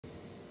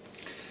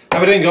How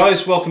are we doing,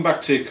 guys? Welcome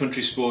back to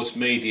Country Sports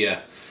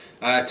Media.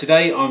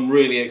 Today I'm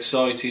really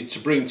excited to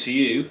bring to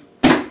you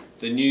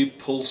the new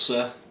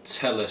Pulsar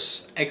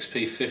Telos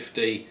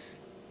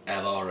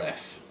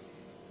XP50lrf.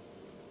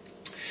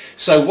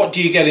 So what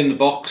do you get in the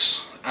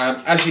box?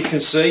 As you can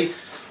see,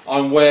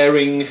 I'm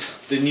wearing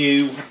the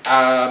new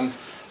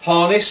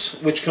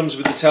harness which comes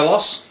with the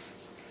Telos.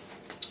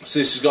 So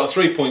this has got a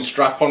 3-point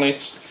strap on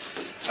it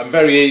and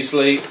very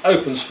easily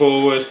opens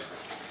forward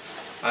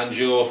and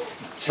your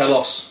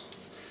Telos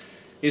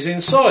is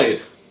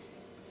inside.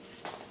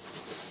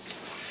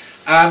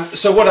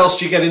 So what else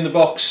do you get in the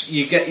box?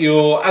 You get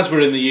your, as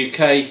we're in the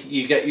UK,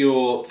 you get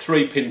your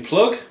 3-pin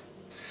plug.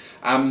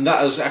 That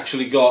has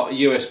actually got a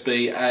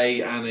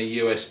USB-A and a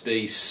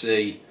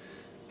USB-C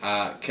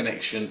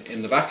connection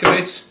in the back of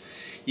it.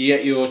 You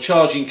get your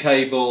charging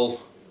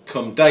cable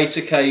cum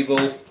data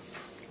cable.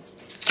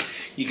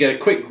 You get a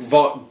quick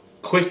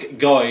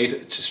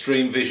guide to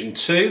Stream Vision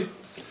 2,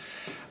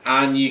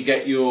 and you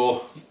get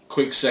your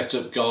quick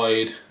setup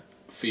guide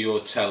for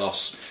your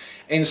Telos.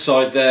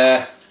 Inside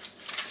there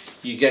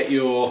you get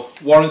your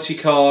warranty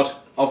card.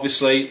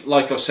 Obviously,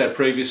 like I've said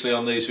previously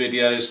on these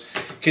videos,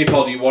 keep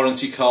hold of your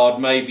warranty card,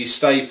 maybe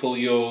staple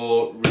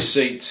your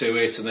receipt to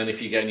it, and then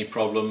if you get any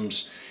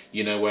problems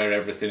you know where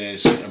everything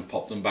is and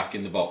pop them back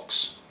in the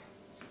box.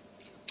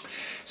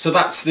 So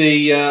that's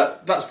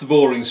the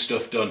boring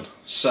stuff done.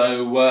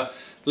 So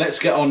let's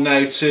get on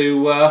now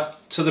to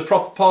the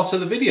proper part of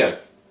the video.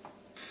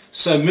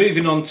 So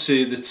moving on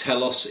to the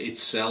Telos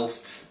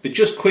itself, but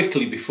just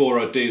quickly before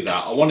I do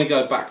that, I want to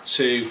go back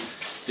to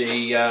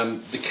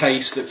the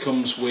case that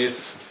comes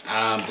with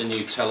the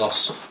new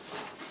Telos.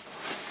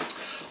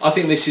 I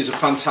think this is a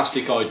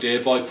fantastic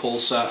idea by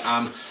Pulsar.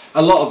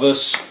 A lot of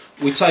us,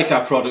 we take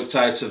our product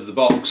out of the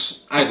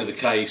box, out of the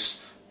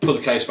case, put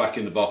the case back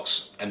in the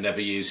box and never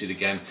use it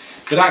again.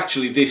 But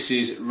actually this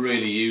is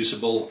really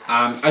usable.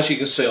 As you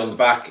can see on the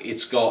back,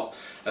 it's got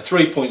a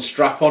 3-point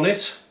strap on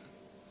it.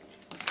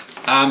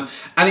 And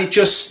it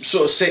just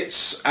sort of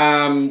sits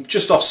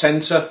just off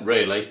centre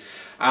really,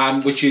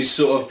 which is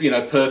sort of, you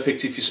know,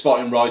 perfect if you're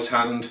spotting right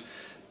hand,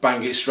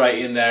 bang it straight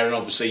in there, and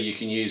obviously you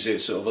can use it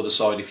sort of other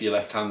side if you're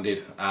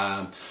left-handed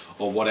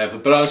or whatever.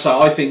 But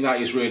also I think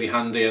that is really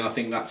handy, and I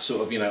think that's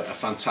sort of, you know, a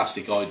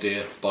fantastic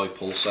idea by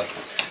Pulsar.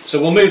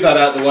 So we'll move that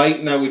out of the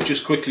way. Now we've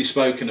just quickly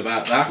spoken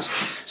about that.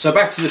 So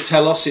back to the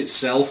Telos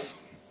itself.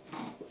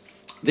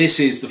 This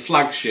is the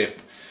flagship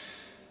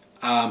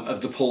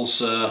of the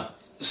Pulsar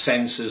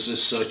sensors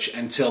as such,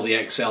 until the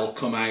XL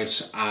come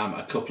out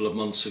a couple of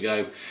months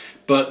ago.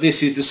 But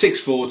this is the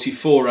 640,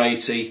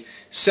 480,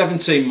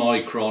 17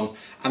 micron,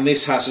 and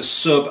this has a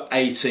sub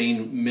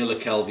 18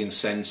 millikelvin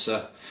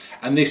sensor,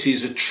 and this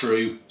is a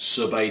true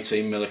sub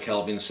 18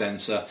 millikelvin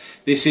sensor.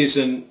 This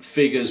isn't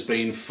figures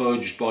being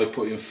fudged by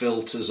putting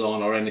filters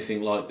on or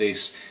anything like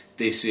this.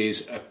 This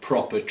is a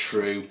proper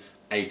true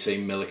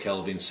 18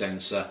 millikelvin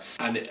sensor,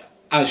 and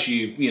as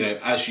you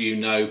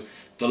know,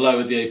 the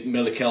lower the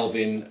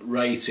millikelvin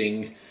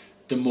rating,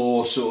 the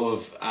more sort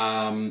of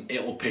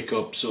it will pick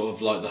up sort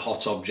of like the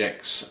hot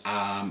objects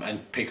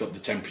and pick up the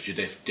temperature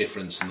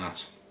difference and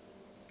that.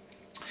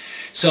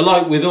 So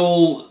like with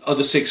all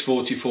other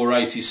 640,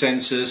 480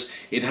 sensors,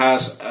 it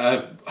has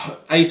a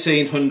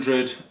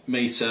 1800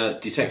 meter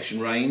detection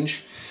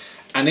range,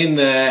 and in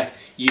there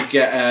you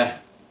get a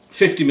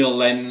 50mm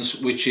lens,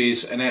 which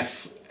is an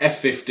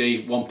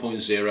f50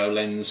 1.0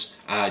 lens,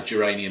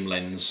 geranium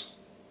lens.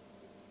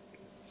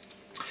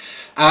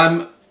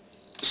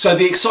 So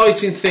the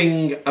exciting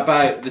thing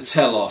about the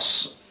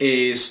Telos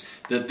is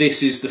that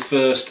this is the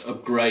first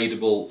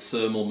upgradable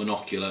thermal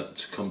monocular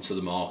to come to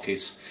the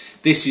market.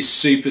 This is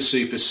super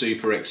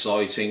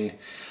exciting.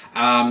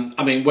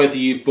 I mean, whether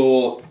you've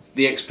bought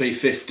the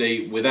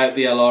XP50 without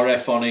the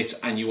LRF on it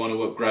and you want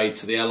to upgrade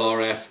to the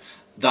LRF,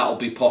 that'll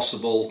be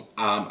possible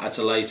at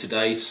a later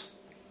date.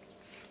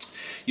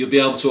 You'll be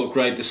able to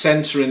upgrade the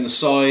sensor in the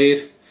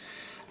side.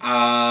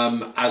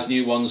 As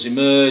new ones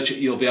emerge,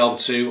 you'll be able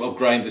to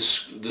upgrade the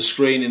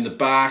screen in the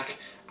back,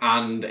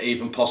 and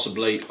even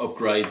possibly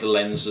upgrade the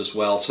lens as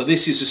well. So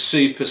this is a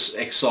super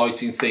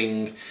exciting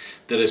thing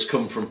that has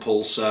come from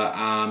Pulsar,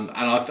 and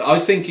I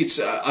think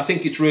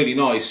it's really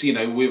nice. You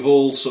know, we've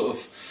all sort of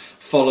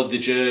followed the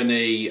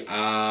journey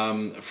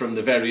from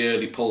the very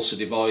early Pulsar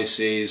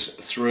devices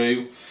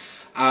through.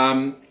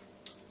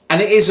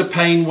 And it is a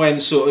pain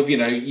when sort of, you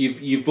know,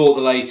 you've bought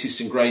the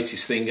latest and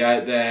greatest thing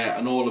out there,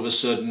 and all of a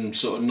sudden,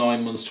 sort of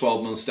 9 months,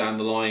 12 months down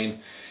the line,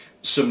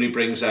 somebody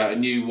brings out a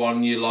new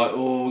one. You're like,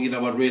 oh, you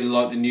know, I really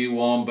like the new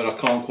one, but I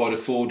can't quite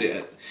afford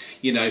it.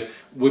 You know,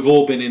 we've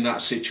all been in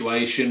that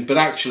situation. But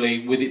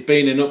actually, with it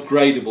being an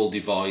upgradable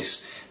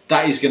device,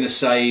 that is going to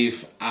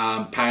save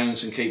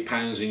pounds and keep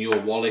pounds in your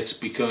wallet,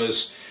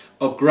 because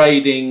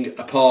upgrading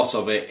a part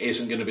of it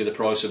isn't going to be the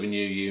price of a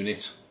new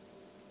unit.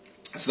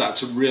 So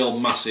that's a real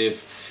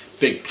massive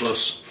big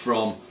plus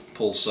from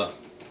Pulsar.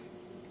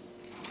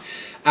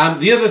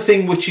 The other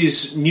thing which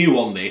is new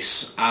on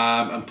this,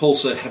 and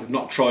Pulsar have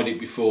not tried it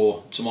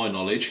before to my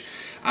knowledge,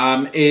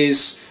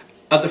 is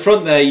at the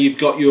front there you've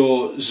got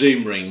your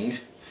zoom ring,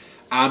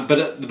 But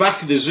at the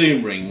back of the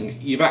zoom ring,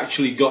 you've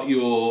actually got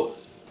your,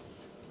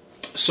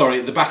 sorry,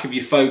 at the back of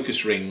your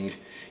focus ring,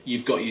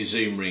 you've got your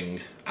zoom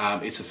ring.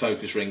 It's a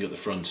focus ring at the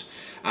front.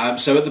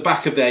 So at the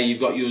back of there, you've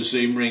got your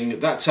zoom ring.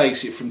 That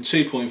takes it from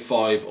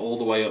 2.5 all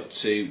the way up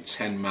to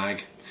 10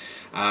 mag.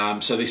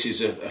 So this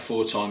is a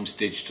 4x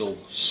digital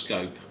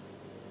scope.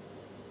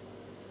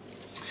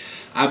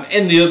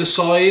 In the other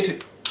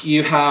side,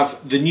 you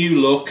have the new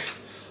look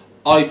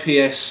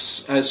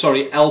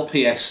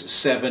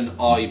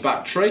LPS7i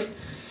battery.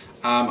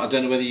 I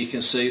don't know whether you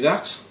can see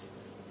that.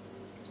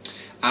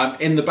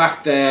 In the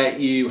back there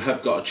you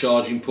have got a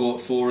charging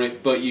port for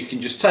it, but you can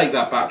just take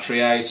that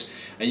battery out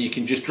and you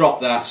can just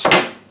drop that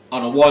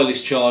on a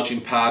wireless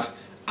charging pad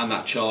and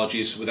that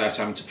charges without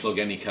having to plug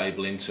any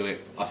cable into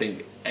it. I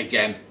think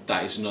again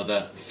that is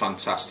another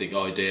fantastic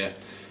idea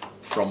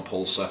from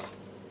Pulsar.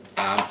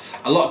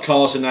 A lot of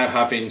cars are now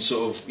having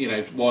sort of, you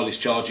know, wireless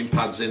charging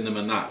pads in them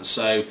and that,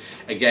 so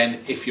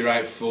again, if you're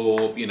out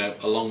for, you know,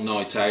 a long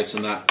night out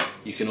and that,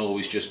 you can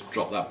always just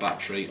drop that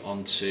battery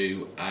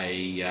onto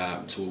a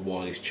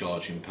wireless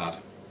charging pad.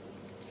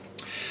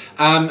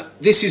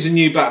 This is a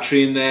new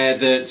battery in there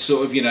that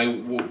sort of, you know,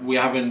 we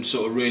haven't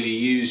sort of really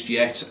used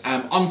yet.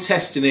 On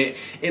testing it,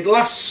 it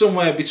lasts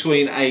somewhere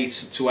between 8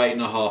 to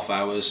 8.5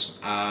 hours,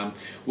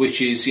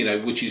 which is, you know,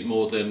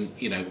 more than,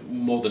 you know,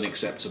 more than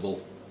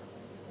acceptable.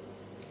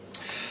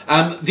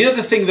 The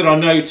other thing that I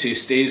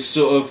noticed is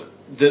sort of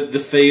the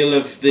feel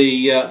of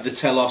the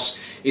Telos.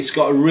 It's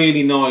got a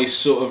really nice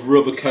sort of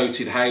rubber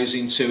coated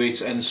housing to it,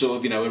 and sort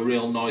of, you know, a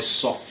real nice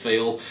soft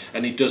feel,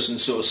 and it doesn't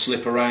sort of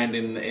slip around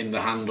in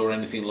the hand or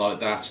anything like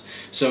that.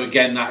 So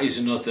again, that is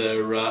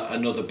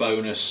another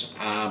bonus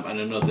and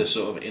another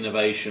sort of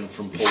innovation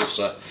from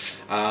Pulsar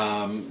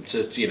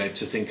to, you know,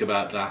 to think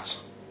about that.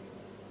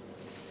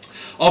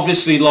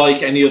 Obviously,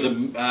 like any other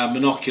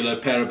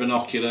pair of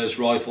binoculars,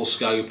 rifle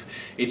scope,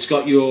 it's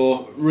got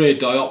your rear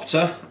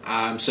diopter,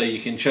 so you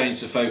can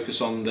change the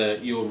focus on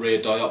your rear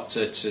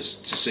diopter to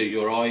suit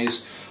your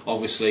eyes.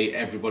 Obviously,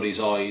 everybody's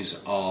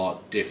eyes are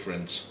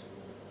different.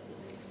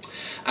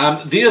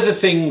 The other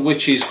thing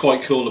which is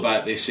quite cool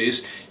about this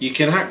is you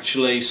can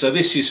actually, so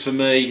this is for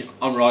me,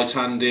 I'm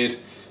right-handed,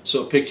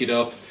 sort of pick it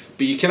up,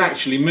 but you can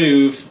actually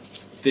move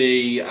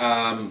the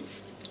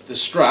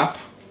strap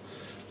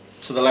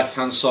to the left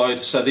hand side,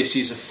 so this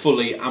is a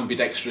fully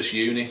ambidextrous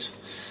unit.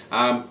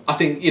 I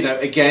think, you know,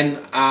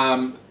 again,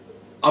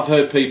 I've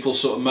heard people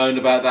sort of moan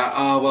about that.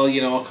 Oh, well, you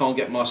know, I can't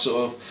get my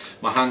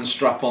my hand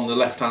strap on the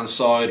left hand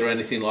side or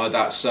anything like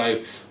that.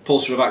 So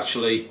Pulsar have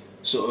actually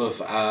sort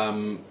of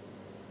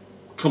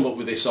come up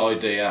with this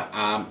idea,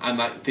 and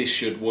that this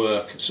should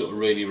work sort of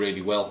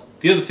really well.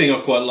 The other thing I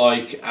quite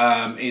like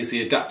is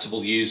the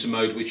adaptable user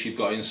mode which you've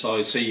got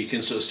inside, so you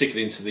can sort of stick it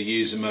into the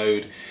user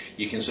mode,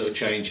 you can sort of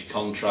change your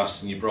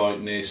contrast and your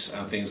brightness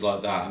and things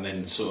like that, and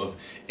then sort of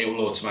it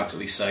will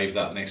automatically save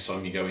that next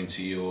time you go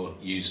into your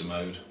user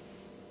mode.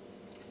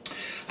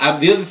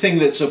 The other thing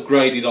that's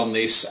upgraded on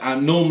this,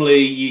 normally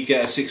you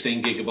get a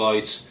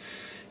 16GB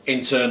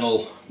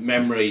internal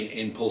memory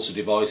in Pulsar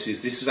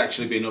devices. This has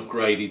actually been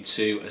upgraded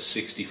to a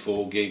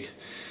 64GB.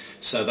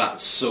 So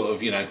that's sort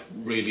of, you know,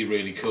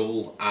 really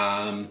cool.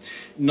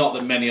 Not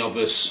that many of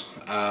us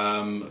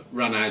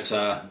run out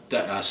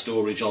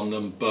storage on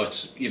them,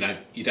 but you know,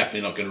 you're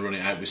definitely not going to run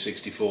it out with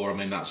 64. I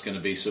memean, that's going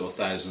to be sort of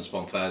thousands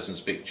upon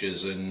thousands of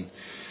pictures and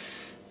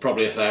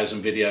probably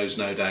 1,000 videos,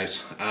 no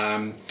doubt.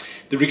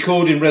 The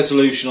recording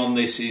resolution on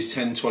this is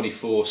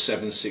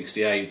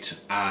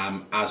 1024x768,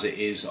 as it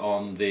is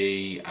on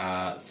the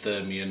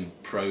Thermion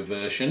Pro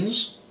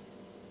versions.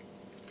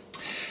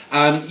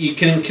 You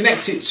can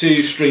connect it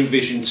to Stream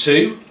Vision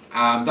 2,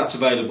 that's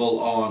available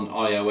on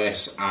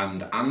iOS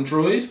and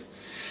Android.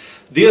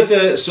 The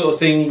other sort of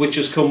thing which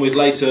has come with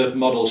later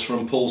models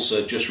from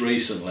Pulsar just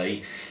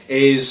recently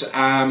is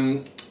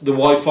the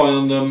Wi-Fi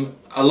on them.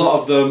 A lot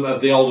of them, of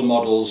the older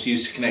models,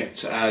 used to connect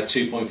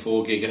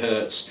 2.4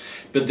 GHz,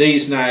 but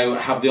these now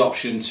have the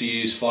option to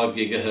use 5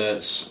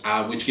 GHz,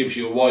 which gives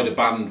you a wider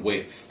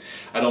bandwidth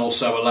and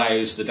also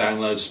allows the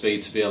download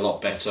speed to be a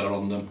lot better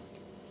on them.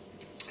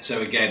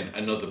 So again,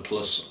 another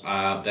plus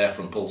there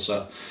from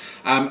Pulsar.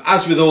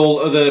 As with all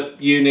other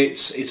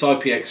units, it's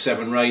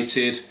IPX7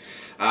 rated.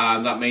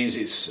 That means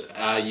it's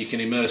you can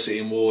immerse it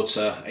in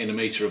water, in a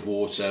metre of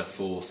water,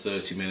 for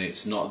 30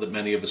 minutes. Not that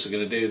many of us are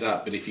going to do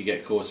that, but if you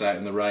get caught out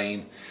in the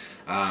rain,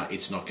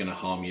 it's not going to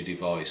harm your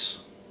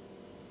device.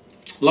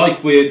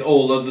 Like with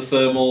all other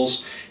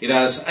thermals, it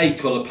has 8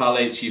 colour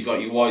palettes. You've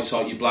got your white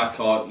art, your black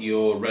art,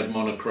 your red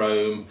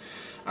monochrome,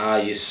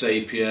 your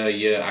sepia,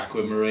 your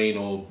aquamarine,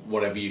 or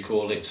whatever you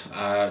call it.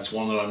 It's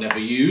one that I never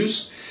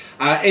use.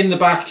 In the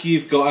back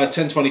you've got a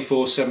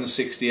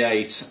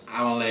 1024x768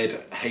 AMOLED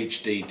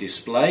HD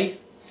display.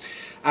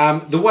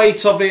 The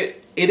weight of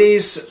it, it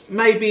is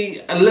maybe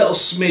a little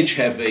smidge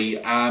heavy.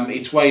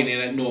 It's weighing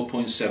in at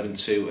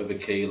 0.72 of a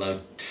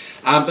kilo.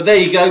 But there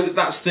you go,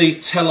 that's the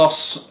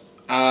Telos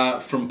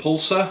from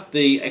Pulsar,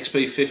 the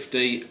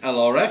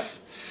XP50lrf.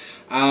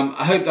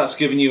 I hope that's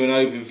given you an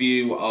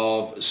overview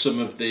of some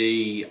of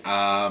the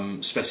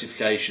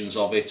specifications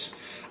of it.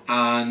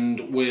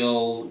 and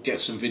we'll get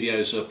some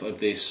videos up of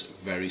this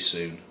very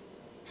soon.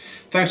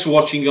 Thanks for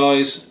watching,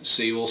 guys.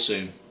 See you all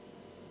soon.